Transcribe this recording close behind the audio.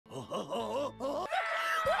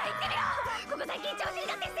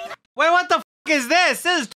Wait, what the f is this?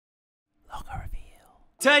 This is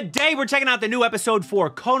Today, we're checking out the new episode for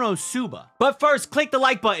Konosuba. But first, click the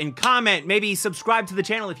like button, comment, maybe subscribe to the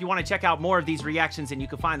channel if you want to check out more of these reactions, and you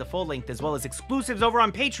can find the full length as well as exclusives over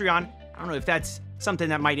on Patreon. I don't know if that's something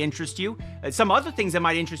that might interest you. Some other things that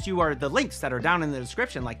might interest you are the links that are down in the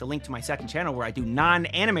description, like the link to my second channel where I do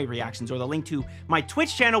non-anime reactions, or the link to my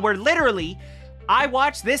Twitch channel where literally I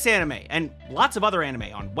watch this anime and lots of other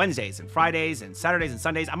anime on Wednesdays and Fridays and Saturdays and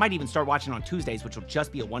Sundays. I might even start watching on Tuesdays, which will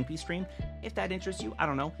just be a One Piece stream. If that interests you, I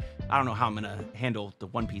don't know. I don't know how I'm gonna handle the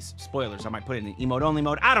One Piece spoilers. I might put it in emote only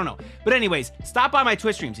mode. I don't know. But anyways, stop by my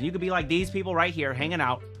Twitch streams and you could be like these people right here, hanging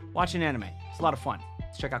out, watching anime. It's a lot of fun.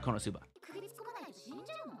 Let's check out Konosuba.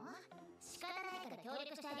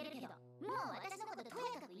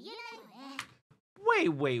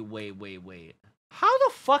 Wait. How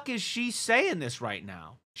the fuck is she saying this right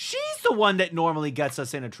now? She's the one that normally gets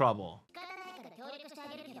us into trouble.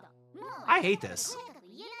 I hate this.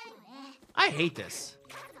 I hate this.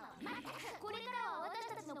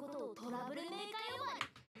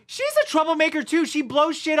 She's a troublemaker too. She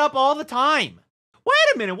blows shit up all the time. Wait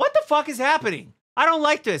a minute. What the fuck is happening? I don't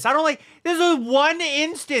like this. I don't like... This is one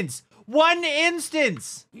instance. One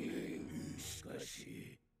instance.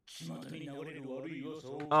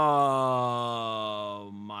 Oh,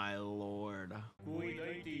 my lord.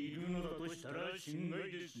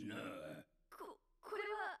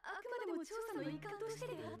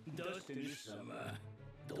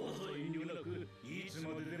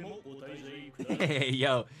 Hey,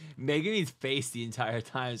 yo, Megumi's face the entire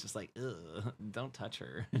time is just like, ugh, don't touch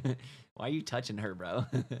her. Why are you touching her, bro?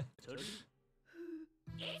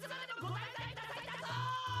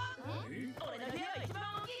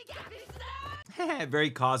 Very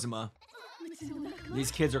Kazuma. These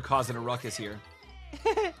kids are causing a ruckus here.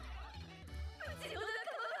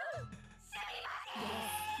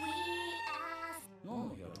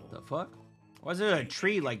 The fuck? Why is there a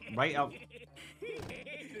tree like right out?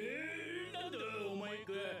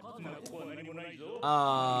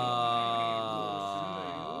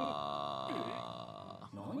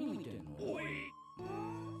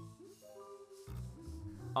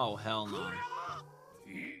 Oh, hell no.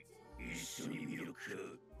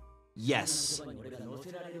 Yes.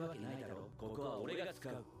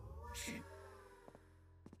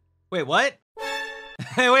 Wait, what?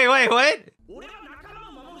 wait, what?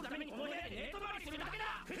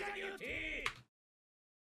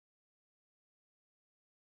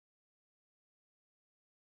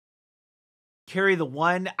 Carry the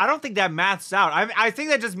one? I don't think that maths out. I think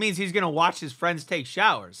that just means he's gonna watch his friends take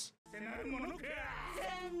showers.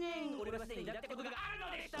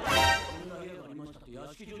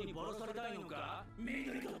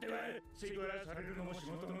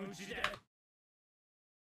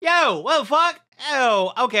 Yo, what the fuck?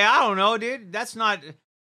 Oh, okay, I don't know, dude. That's not...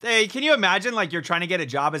 Hey, can you imagine, like, you're trying to get a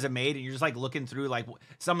job as a maid and you're just, like, looking through, like,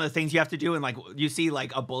 some of the things you have to do and, like, you see,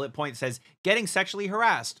 like, a bullet point that says, getting sexually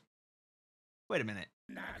harassed. Wait a minute.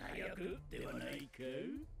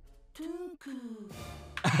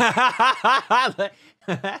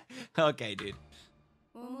 Okay, dude.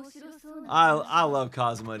 I love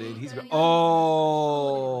Kazuma, dude. He's...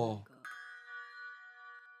 Oh...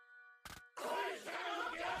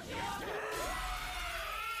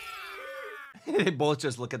 They both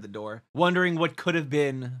just look at the door, wondering what could have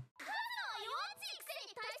been.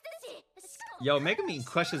 Yo, Megumi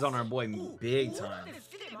crushes on our boy big time.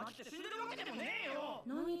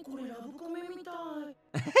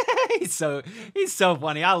 he's so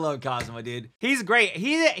funny. I love Kazuma, dude. He's great.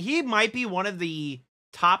 He might be one of the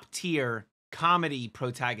top tier comedy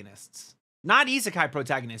protagonists. Not isekai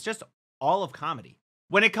protagonists, just all of comedy.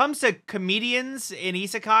 When it comes to comedians in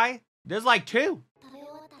isekai, there's like two.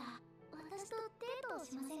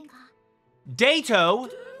 Dato.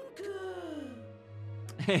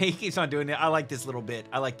 He keeps on doing it. I like this little bit.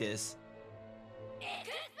 I like this.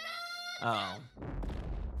 Oh.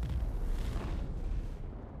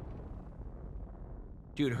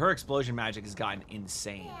 Dude, her explosion magic has gotten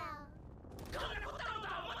insane.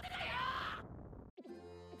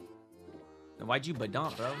 Why'd you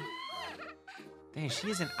badump, bro? Dang, she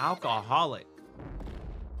is an alcoholic.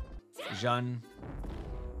 Jean.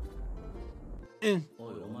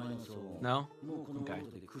 No? Okay.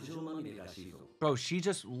 Bro, she's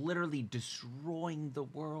just literally destroying the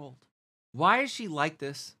world. Why is she like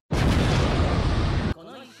this?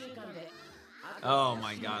 Oh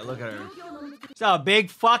my god, look at her. She's a big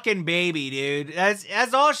fucking baby, dude.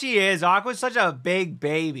 That's all she is. Aqua's such a big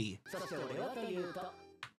baby.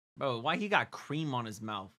 Bro, why he got cream on his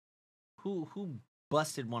mouth? Who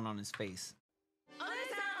busted one on his face?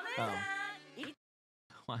 Oh.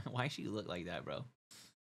 Why she look like that, bro?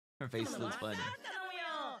 Her face looks funny.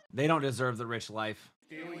 They don't deserve the rich life.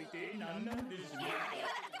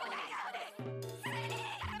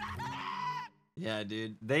 Yeah,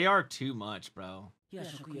 dude. They are too much, bro.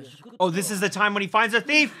 Oh, this is the time when he finds a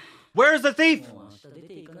thief! Where's the thief?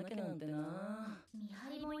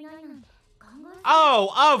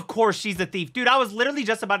 Oh, of course she's the thief. Dude, I was literally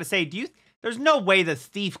just about to say, there's no way the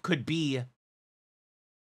thief could be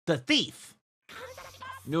the thief.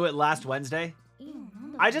 Knew it last Wednesday?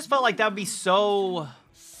 I just felt like that would be so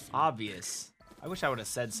obvious. I wish I would have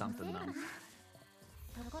said something, though.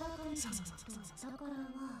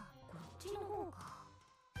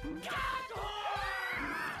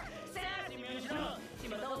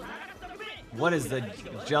 What is the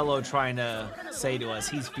Jello trying to say to us?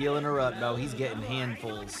 He's feeling her up, no, he's getting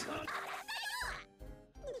handfuls.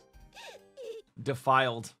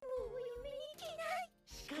 Defiled.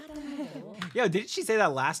 Yo, didn't she say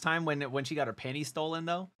that last time when she got her panties stolen,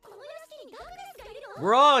 though?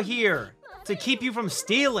 We're all here to keep you from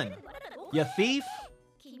stealing, you thief.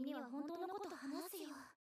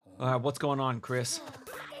 What's going on, Chris?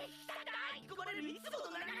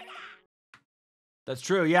 That's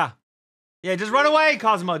true, yeah. Yeah, just run away,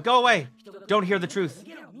 Kazuma. Go away. Don't hear the truth.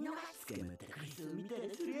 Get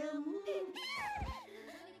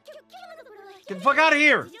the fuck out of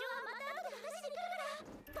here.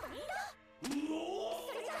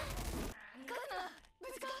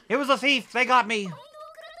 It was a thief. They got me.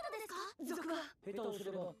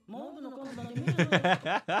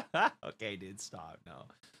 Okay, dude, stop. No.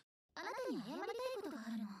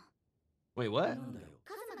 Wait, what?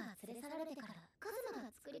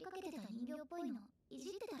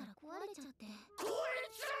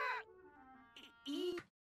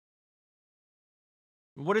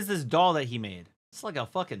 What is this doll that he made? It's like a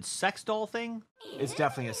fucking sex doll thing? It's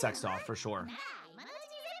definitely a sex doll, for sure.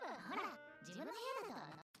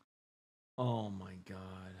 Oh my god.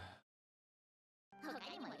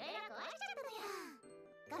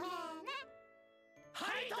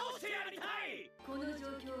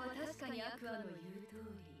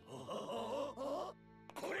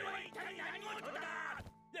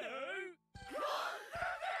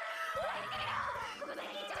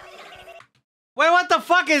 Wait, what the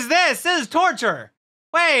fuck is this? This is torture.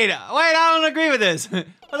 Wait, I don't agree with this. What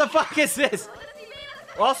the fuck is this?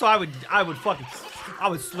 Also, I would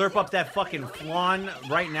slurp up that fucking flan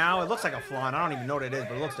right now. It looks like a flan. I don't even know what it is,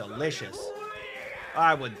 but it looks delicious.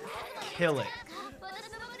 I would kill it.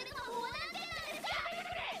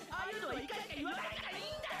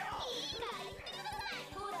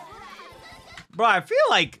 Bro, I feel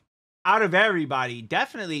like out of everybody,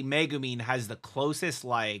 definitely Megumin has the closest,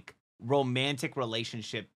 like, romantic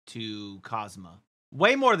relationship to Kazuma.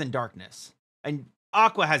 Way more than Darkness. And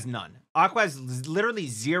Aqua has none. Aqua has literally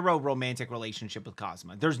zero romantic relationship with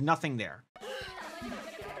Kazuma. There's nothing there.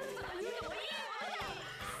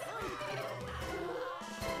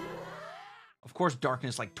 Of course,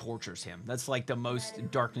 Darkness, like, tortures him. That's, like, the most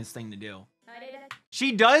Darkness thing to do.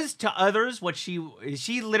 She does to others what she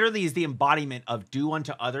literally is the embodiment of do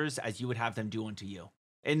unto others as you would have them do unto you.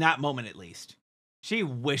 In that moment, at least. She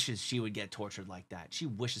wishes she would get tortured like that. She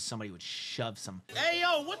wishes somebody would shove some... Hey,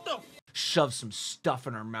 yo, what the... Shove some stuff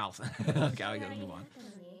in her mouth. Okay, I gotta move on.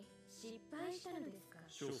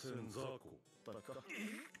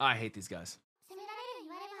 I hate these guys.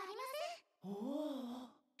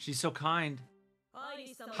 She's so kind.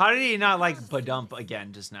 How did he not, like, badump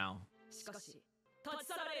again just now?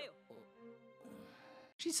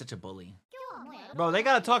 She's such a bully. Bro, they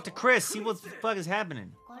gotta talk to Chris, see what the fuck is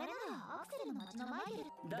happening.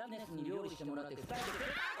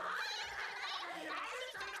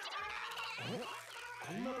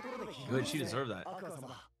 Good, she deserved that.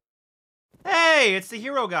 Hey, it's the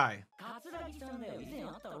hero guy.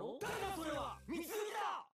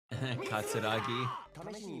 Katsuragi.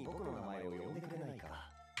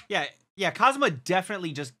 Yeah, Kazuma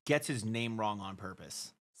definitely just gets his name wrong on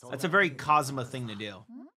purpose. That's a very Kazuma thing to do.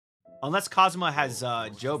 Unless Kazuma has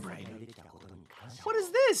Joe brain. What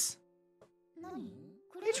is this?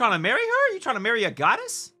 Are you trying to marry her? Are you trying to marry a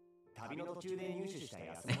goddess?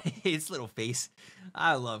 His little face.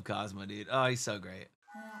 I love Kazuma, dude. Oh, he's so great.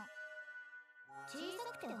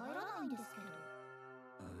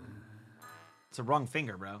 It's a wrong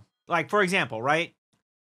finger, bro. Like, for example, right?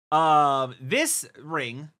 This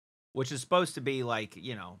ring, which is supposed to be like,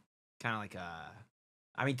 you know, kind of like a...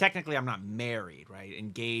 I mean, technically, I'm not married, right?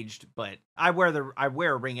 Engaged, but I wear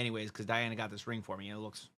a ring anyways because Diana got this ring for me, and it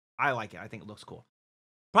looks... I like it. I think it looks cool.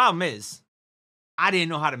 Problem is, I didn't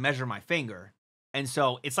know how to measure my finger, and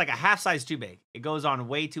so it's like a half size too big. It goes on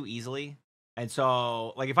way too easily, And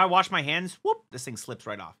so, like, if I wash my hands, whoop, this thing slips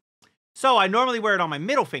right off. So I normally wear it on my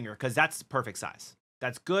middle finger because that's the perfect size.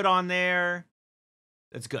 That's good on there.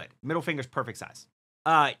 That's good. Middle finger's perfect size.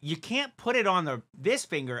 You can't put it on this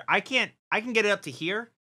finger. I can get it up to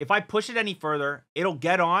here. If I push it any further, it'll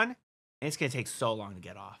get on, and it's gonna take so long to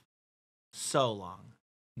get off. So long.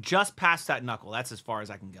 Just past that knuckle. That's as far as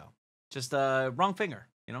I can go. Just wrong finger,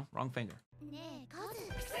 you know, wrong finger.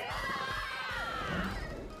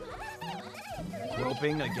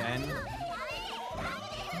 Groping again.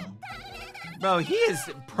 Bro, he is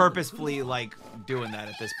purposefully, like, doing that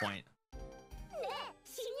at this point.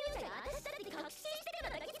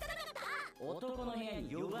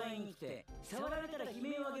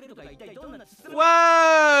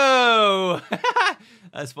 Whoa!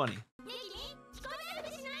 That's funny.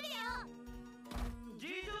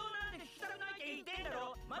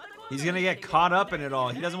 He's gonna get caught up in it all.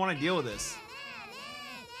 He doesn't want to deal with this.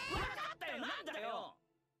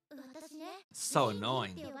 So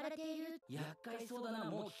annoying.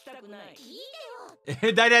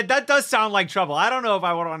 that does sound like trouble. I don't know if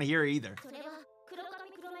I want to hear it either.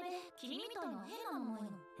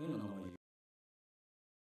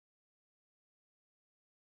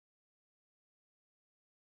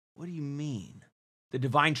 What do you mean? The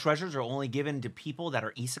divine treasures are only given to people that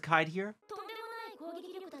are isekai'd here?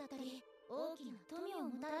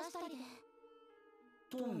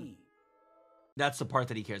 That's the part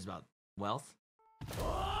that he cares about. Wealth?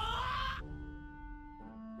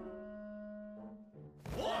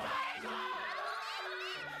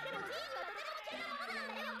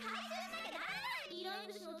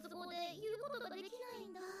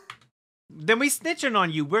 Then we snitching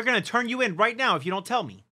on you. We're gonna turn you in right now if you don't tell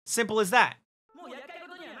me. Simple as that.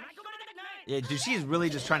 Yeah, dude, she's really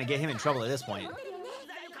just trying to get him in trouble at this point.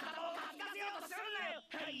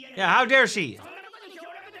 Yeah, how dare she?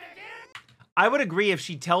 I would agree if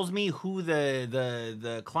she tells me who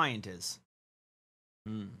the client is.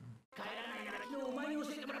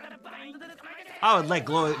 I would let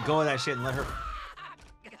go of that shit and let her.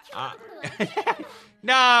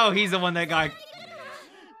 No, he's the one that got.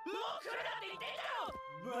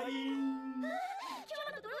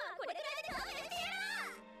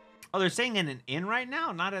 Oh, they're staying in an inn right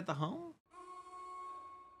now, not at the home?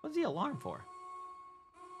 What's the alarm for?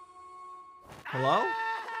 Hello?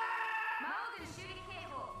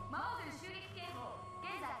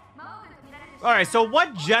 Alright, so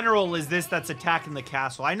what general is this that's attacking the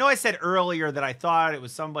castle? I know I said earlier that I thought it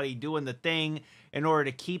was somebody doing the thing in order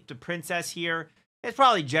to keep the princess here. It's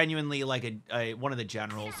probably genuinely like one of the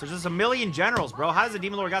generals. There's just a million generals, bro. How does the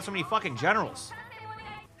Demon Lord got so many fucking generals?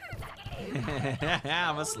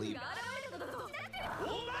 I'm asleep.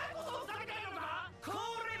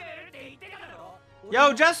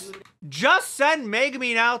 Yo, just send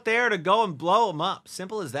Megumin out there to go and blow him up.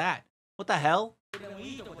 Simple as that. What the hell?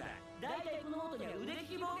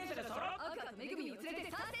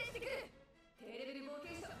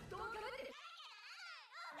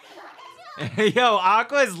 Yo,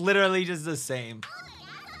 Aqua is literally just the same.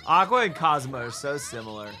 Aqua and Cosmo are so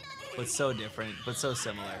similar, but so different, but so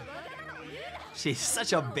similar. She's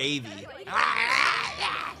such a baby.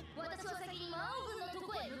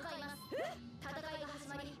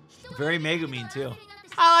 Very Megumin too.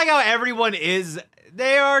 I like how everyone is.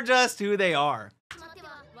 They are just who they are.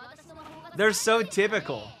 They're so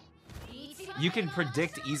typical. You can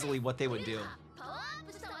predict easily what they would do.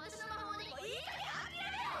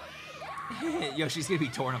 Yo, she's gonna be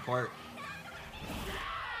torn apart.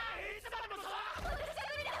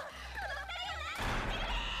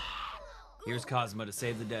 Here's Cosmo to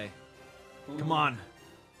save the day. Come on,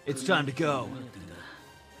 it's time to go.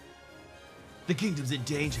 The kingdom's in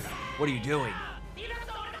danger. What are you doing?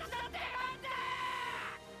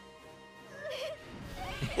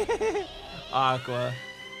 Aqua.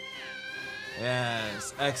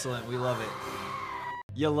 Yes, excellent. We love it.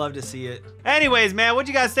 You'll love to see it. Anyways, man, what'd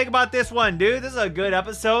you guys think about this one, dude? This is a good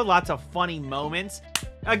episode. Lots of funny moments.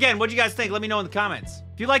 Again, what'd you guys think? Let me know in the comments.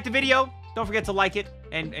 If you liked the video, don't forget to like it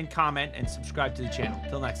and comment and subscribe to the channel.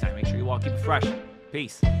 Till next time, make sure you all keep it fresh.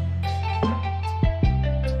 Peace.